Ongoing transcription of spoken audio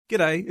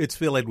G'day, it's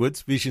Phil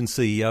Edwards, Vision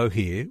CEO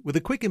here, with a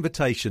quick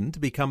invitation to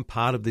become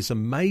part of this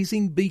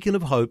amazing beacon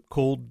of hope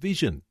called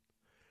Vision.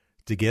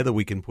 Together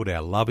we can put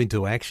our love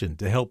into action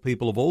to help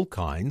people of all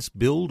kinds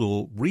build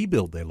or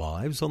rebuild their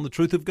lives on the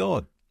truth of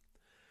God.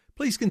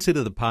 Please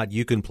consider the part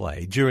you can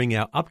play during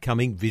our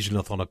upcoming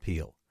Visionathon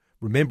appeal,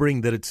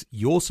 remembering that it's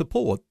your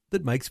support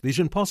that makes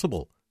Vision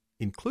possible,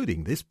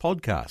 including this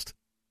podcast.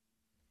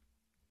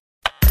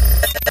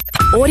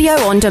 Audio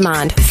on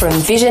demand from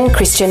Vision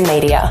Christian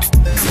Media.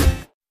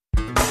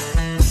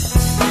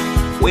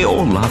 We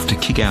all love to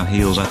kick our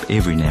heels up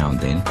every now and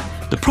then.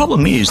 The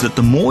problem is that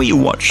the more you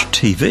watch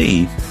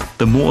TV,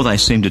 the more they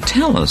seem to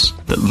tell us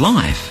that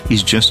life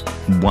is just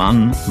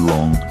one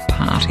long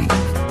party.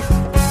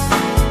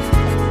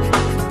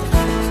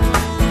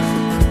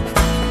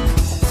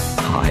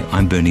 Hi,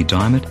 I'm Bernie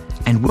Diamond,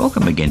 and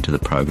welcome again to the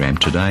program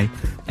today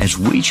as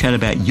we chat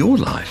about your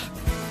life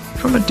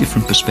from a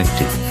different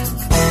perspective.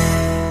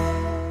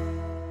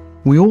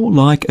 We all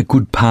like a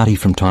good party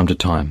from time to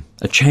time,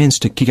 a chance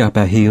to kick up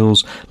our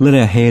heels, let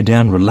our hair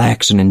down,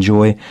 relax and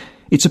enjoy.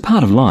 It's a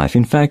part of life.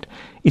 In fact,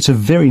 it's a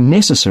very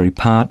necessary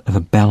part of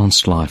a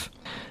balanced life.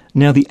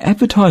 Now, the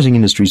advertising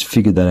industry's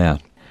figured that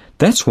out.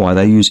 That's why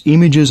they use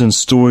images and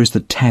stories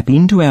that tap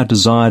into our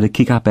desire to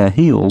kick up our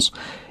heels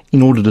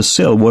in order to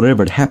sell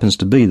whatever it happens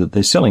to be that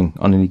they're selling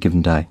on any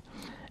given day.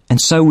 And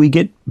so we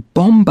get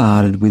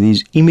bombarded with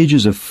these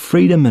images of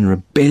freedom and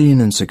rebellion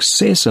and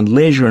success and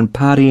leisure and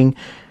partying,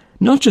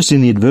 not just in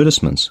the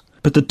advertisements,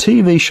 but the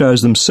TV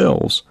shows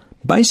themselves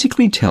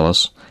basically tell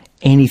us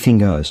anything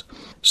goes.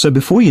 So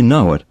before you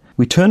know it,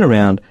 we turn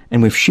around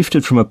and we've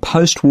shifted from a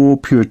post-war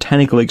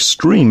puritanical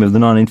extreme of the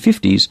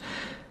 1950s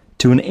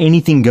to an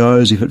anything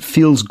goes, if it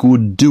feels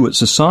good, do it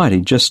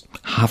society just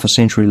half a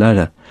century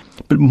later.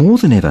 But more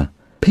than ever,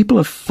 people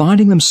are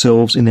finding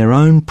themselves in their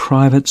own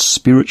private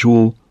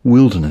spiritual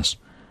wilderness.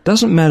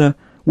 Doesn't matter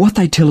what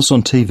they tell us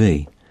on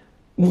TV.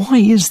 Why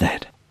is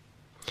that?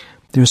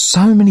 There are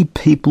so many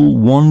people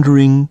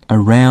wandering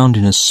around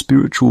in a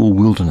spiritual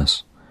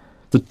wilderness.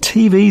 The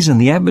TVs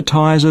and the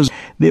advertisers,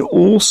 they're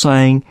all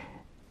saying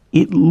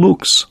it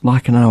looks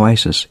like an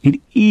oasis. It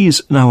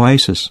is an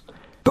oasis.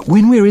 But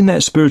when we're in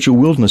that spiritual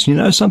wilderness, you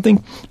know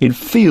something? It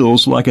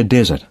feels like a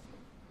desert.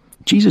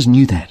 Jesus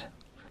knew that.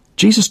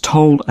 Jesus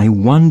told a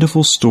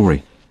wonderful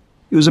story.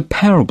 It was a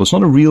parable. It's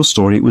not a real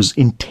story. It was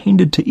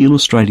intended to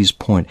illustrate his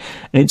point.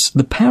 And it's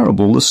the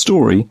parable, the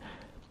story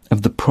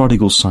of the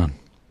prodigal son.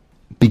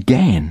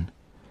 Began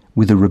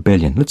with a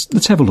rebellion.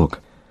 Let's have a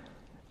look.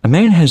 A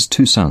man has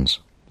two sons.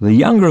 The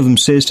younger of them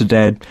says to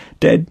Dad,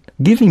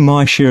 give me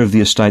my share of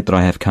the estate that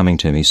I have coming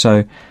to me.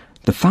 So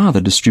the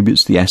father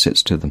distributes the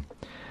assets to them.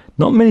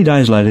 Not many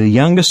days later, the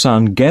younger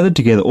son gathered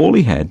together all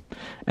he had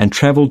and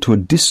travelled to a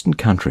distant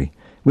country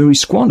where he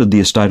squandered the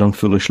estate on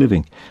foolish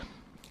living.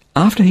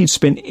 After he'd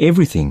spent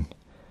everything,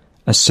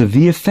 a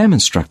severe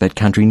famine struck that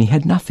country and he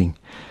had nothing.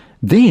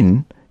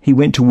 Then he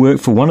went to work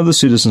for one of the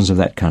citizens of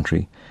that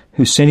country,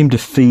 who sent him to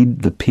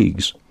feed the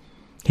pigs.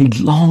 He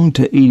longed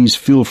to eat his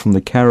fill from the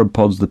carob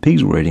pods the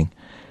pigs were eating,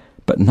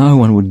 but no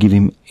one would give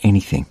him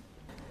anything.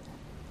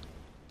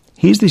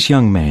 Here's this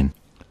young man.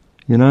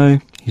 You know,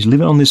 he's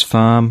living on this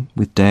farm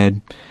with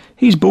Dad.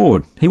 He's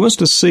bored. He wants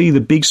to see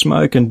the big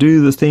smoke and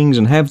do the things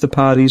and have the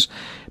parties.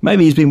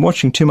 Maybe he's been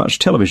watching too much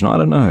television, I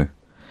don't know.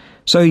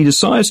 So he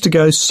decides to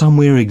go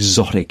somewhere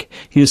exotic.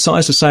 He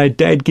decides to say,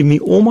 Dad, give me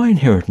all my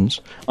inheritance.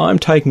 I'm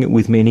taking it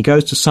with me. And he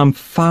goes to some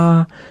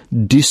far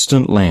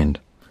distant land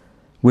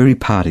where he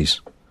parties,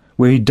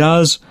 where he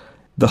does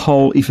the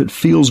whole if it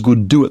feels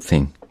good, do it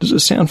thing. Does it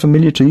sound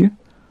familiar to you?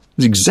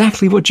 It's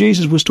exactly what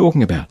Jesus was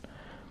talking about.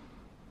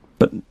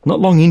 But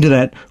not long into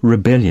that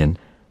rebellion,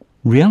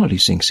 reality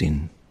sinks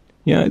in.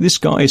 You know, this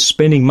guy is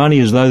spending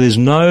money as though there's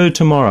no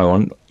tomorrow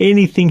on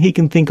anything he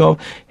can think of.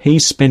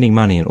 He's spending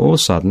money, and all of a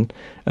sudden,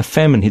 a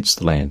famine hits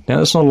the land.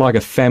 Now, it's not like a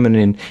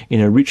famine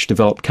in a rich,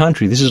 developed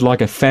country. This is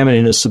like a famine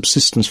in a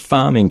subsistence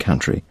farming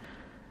country.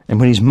 And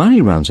when his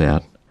money runs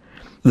out,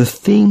 the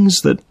things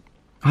that,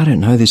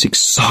 this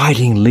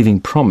exciting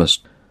living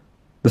promised,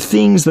 the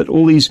things that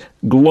all these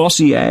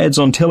glossy ads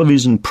on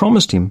television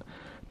promised him,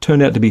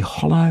 turned out to be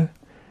hollow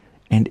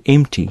and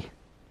empty.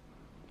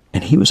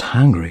 And he was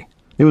hungry.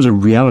 There was a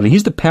reality.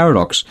 Here's the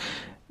paradox.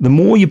 The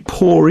more you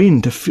pour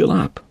in to fill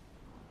up,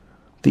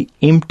 the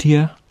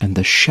emptier and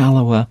the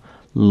shallower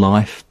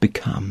life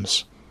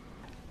becomes.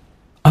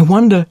 I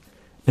wonder,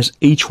 as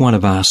each one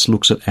of us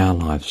looks at our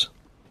lives,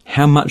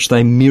 how much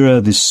they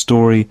mirror this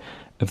story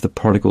of the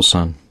prodigal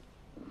son.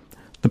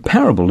 The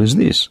parable is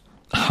this.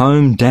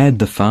 Home, Dad,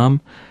 the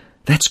farm,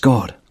 that's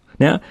God.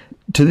 Now,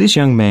 to this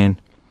young man,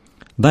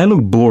 they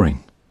looked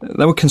boring.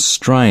 They were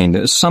constrained.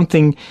 There was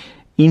something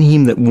in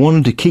him that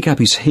wanted to kick up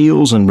his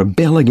heels and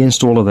rebel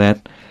against all of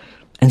that.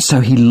 And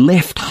so he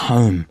left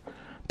home,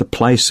 the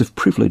place of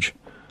privilege,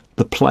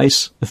 the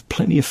place of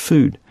plenty of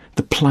food,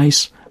 the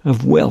place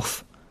of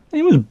wealth.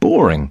 It was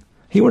boring.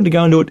 He wanted to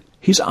go and do it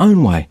his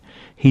own way.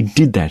 He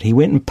did that. He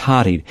went and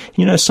partied.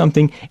 You know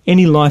something?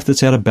 Any life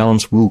that's out of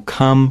balance will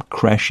come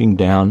crashing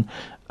down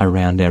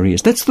around our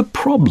ears. That's the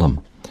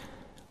problem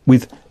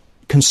with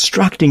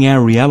constructing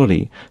our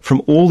reality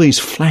from all these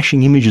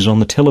flashing images on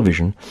the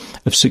television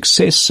of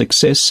success,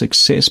 success,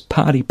 success,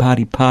 party,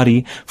 party,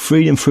 party,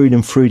 freedom,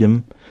 freedom,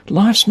 freedom.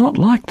 Life's not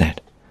like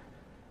that.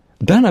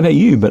 I don't know about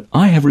you, but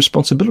I have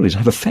responsibilities. I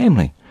have a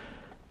family,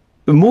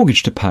 a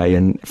mortgage to pay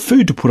and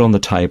food to put on the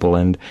table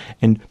and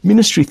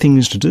ministry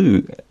things to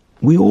do.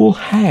 We all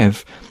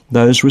have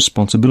those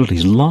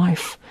responsibilities.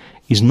 Life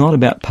is not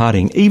about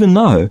partying, even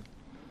though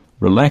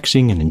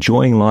relaxing and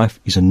enjoying life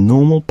is a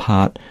normal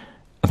part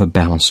of a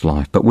balanced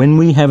life. But when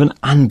we have an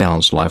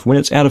unbalanced life, when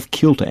it's out of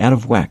kilter, out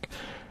of whack,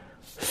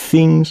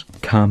 things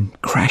come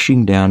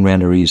crashing down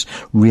round our ears.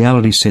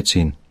 Reality sets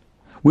in.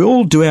 We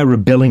all do our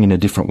rebelling in a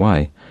different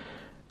way.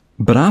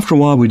 But after a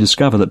while we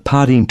discover that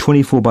partying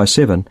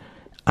 24/7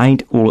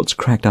 ain't all it's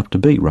cracked up to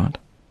be, right?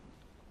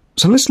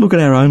 So let's look at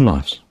our own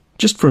lives,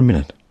 just for a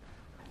minute.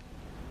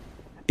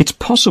 It's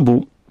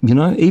possible,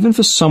 even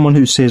for someone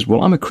who says,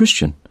 well, I'm a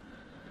Christian,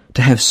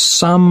 to have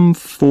some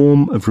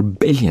form of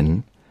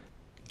rebellion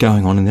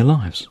going on in their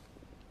lives.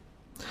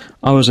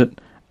 I was at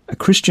a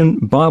Christian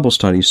Bible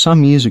study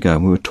some years ago,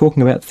 and we were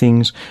talking about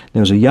things.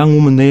 There was a young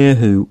woman there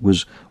who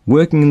was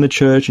working in the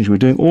church, and she was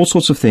doing all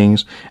sorts of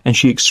things, and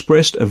she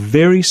expressed a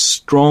very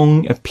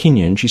strong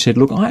opinion. She said,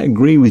 look, I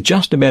agree with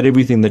just about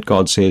everything that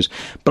God says,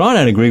 but I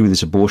don't agree with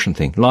this abortion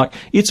thing. Like,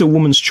 it's a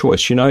woman's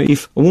choice.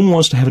 If a woman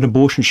wants to have an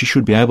abortion, she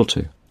should be able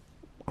to.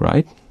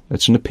 Great.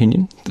 That's an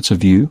opinion. That's a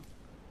view.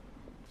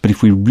 But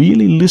if we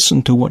really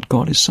listen to what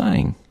God is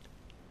saying,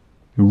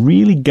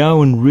 really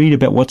go and read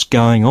about what's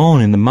going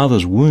on in the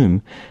mother's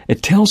womb,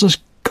 it tells us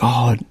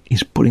God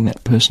is putting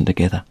that person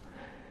together.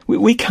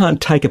 We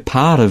can't take a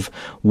part of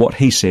what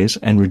he says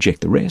and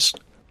reject the rest.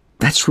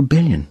 That's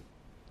rebellion.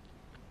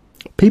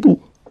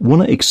 People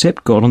want to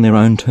accept God on their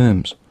own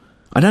terms.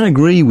 I don't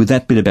agree with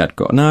that bit about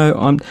God. No,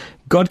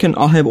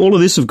 I'll have all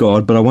of this of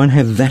God, but I won't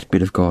have that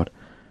bit of God.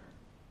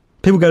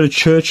 People go to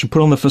church and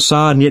put on the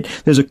facade, and yet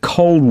there's a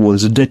cold war,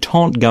 there's a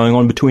détente going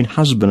on between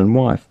husband and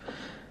wife.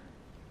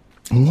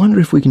 I wonder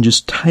if we can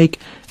just take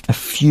a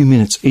few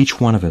minutes,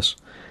 each one of us,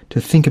 to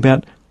think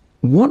about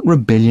what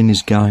rebellion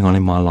is going on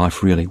in my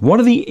life really. What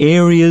are the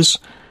areas?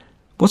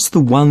 What's the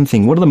one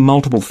thing? What are the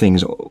multiple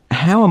things?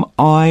 How am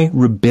I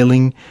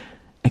rebelling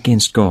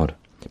against God?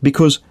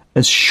 Because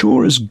as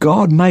sure as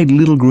God made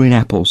little green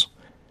apples,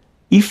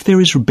 if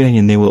there is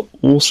rebellion, there will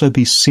also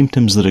be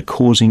symptoms that are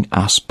causing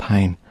us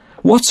pain.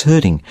 What's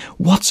hurting?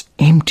 What's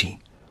empty?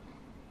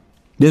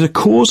 There's a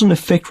cause and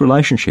effect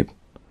relationship.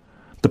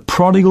 The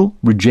prodigal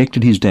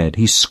rejected his dad.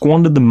 He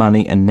squandered the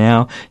money and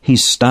now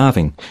he's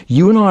starving.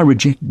 You and I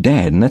reject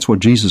dad, and that's what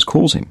Jesus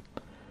calls him.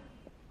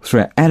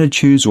 Through our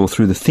attitudes or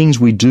through the things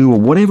we do or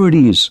whatever it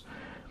is.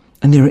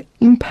 And there are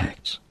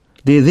impacts.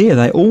 They're there.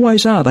 They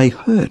always are. They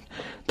hurt.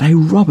 They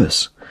rob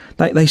us.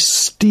 They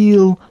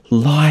steal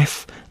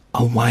life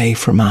away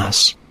from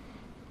us.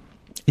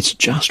 It's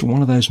just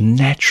one of those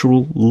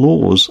natural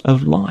laws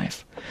of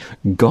life.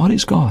 God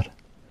is God.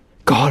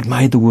 God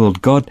made the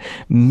world. God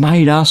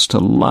made us to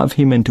love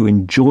him and to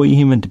enjoy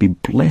him and to be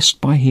blessed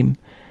by him.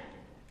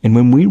 And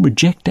when we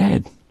reject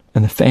Dad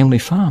and the family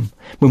farm,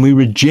 when we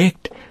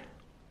reject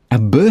a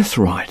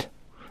birthright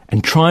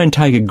and try and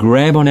take a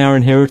grab on our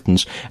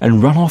inheritance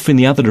and run off in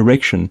the other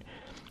direction,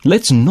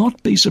 let's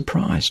not be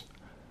surprised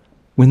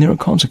when there are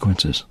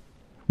consequences.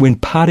 When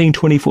partying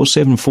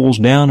 24/7 falls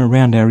down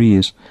around our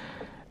ears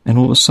and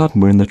all of a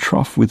sudden we're in the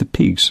trough with the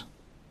pigs.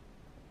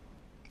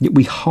 Yet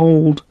we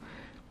hold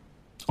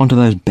onto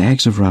those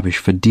bags of rubbish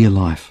for dear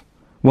life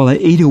while they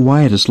eat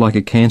away at us like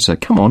a cancer.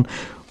 Come on,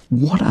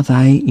 what are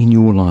they in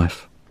your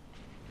life?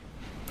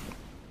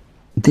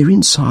 They're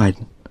inside.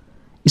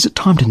 Is it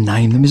time to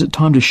name them? Is it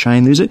time to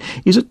shame them?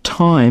 Is it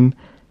time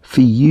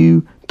for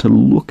you to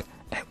look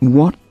at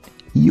what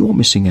you're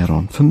missing out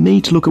on? For me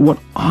to look at what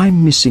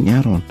I'm missing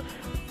out on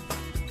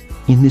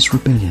in this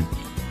rebellion?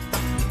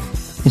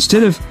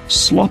 Instead of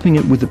slopping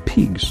it with the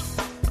pigs,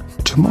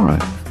 tomorrow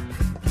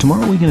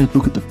we're going to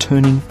look at the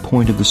turning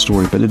point of the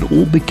story, but it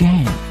all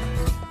began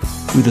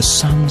with a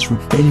son's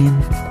rebellion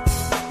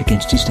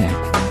against his dad.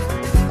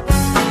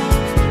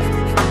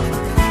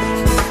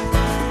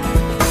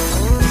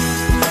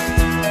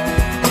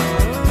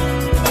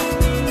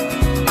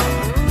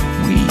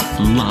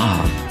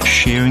 Love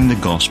sharing the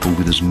gospel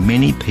with as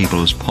many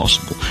people as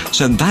possible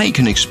so they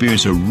can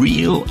experience a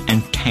real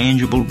and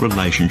tangible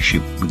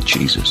relationship with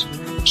Jesus.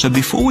 So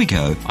before we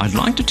go, I'd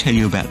like to tell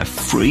you about a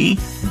free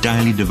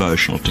daily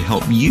devotional to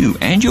help you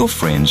and your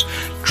friends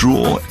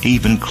draw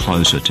even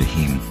closer to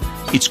him.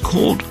 It's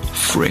called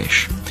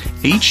Fresh.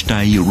 Each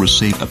day you'll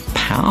receive a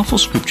powerful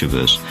scripture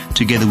verse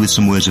together with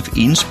some words of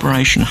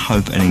inspiration,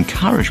 hope and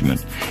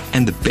encouragement.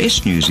 And the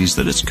best news is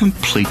that it's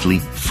completely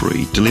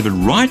free, delivered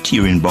right to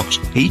your inbox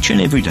each and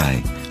every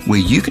day, where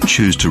you can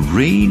choose to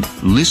read,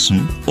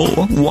 listen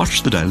or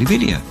watch the daily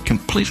video.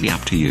 Completely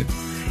up to you.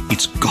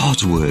 It's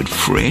God's Word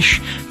fresh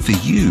for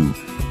you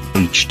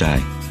each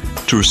day.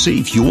 To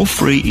receive your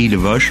free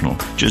e-devotional,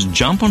 just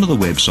jump onto the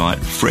website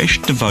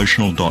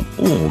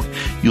freshdevotional.org.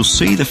 You'll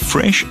see the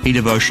Fresh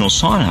e-devotional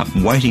sign-up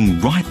waiting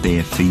right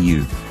there for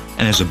you.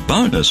 And as a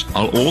bonus,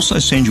 I'll also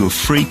send you a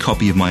free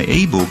copy of my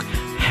ebook,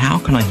 How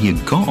Can I Hear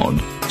God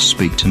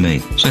Speak to Me?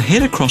 So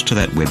head across to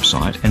that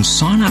website and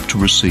sign up to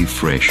receive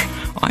fresh.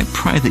 I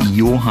pray that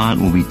your heart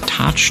will be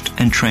touched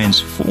and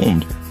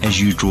transformed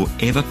as you draw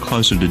ever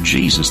closer to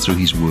Jesus through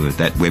his word.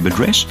 That web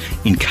address,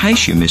 in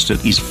case you missed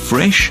it, is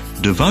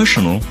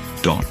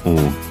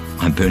freshdevotional.org.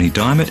 I'm Bernie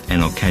Diamond,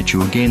 and I'll catch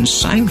you again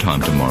same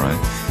time tomorrow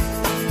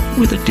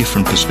with a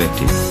different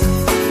perspective.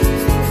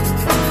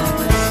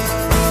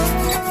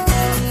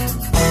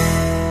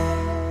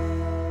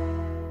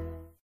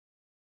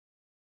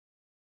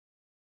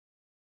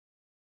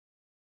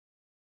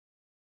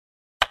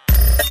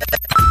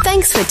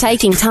 Thanks for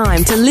taking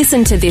time to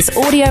listen to this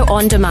audio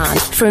on demand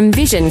from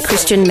Vision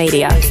Christian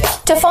Media.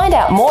 To find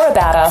out more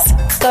about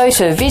us, go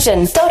to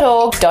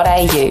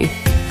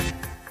vision.org.au.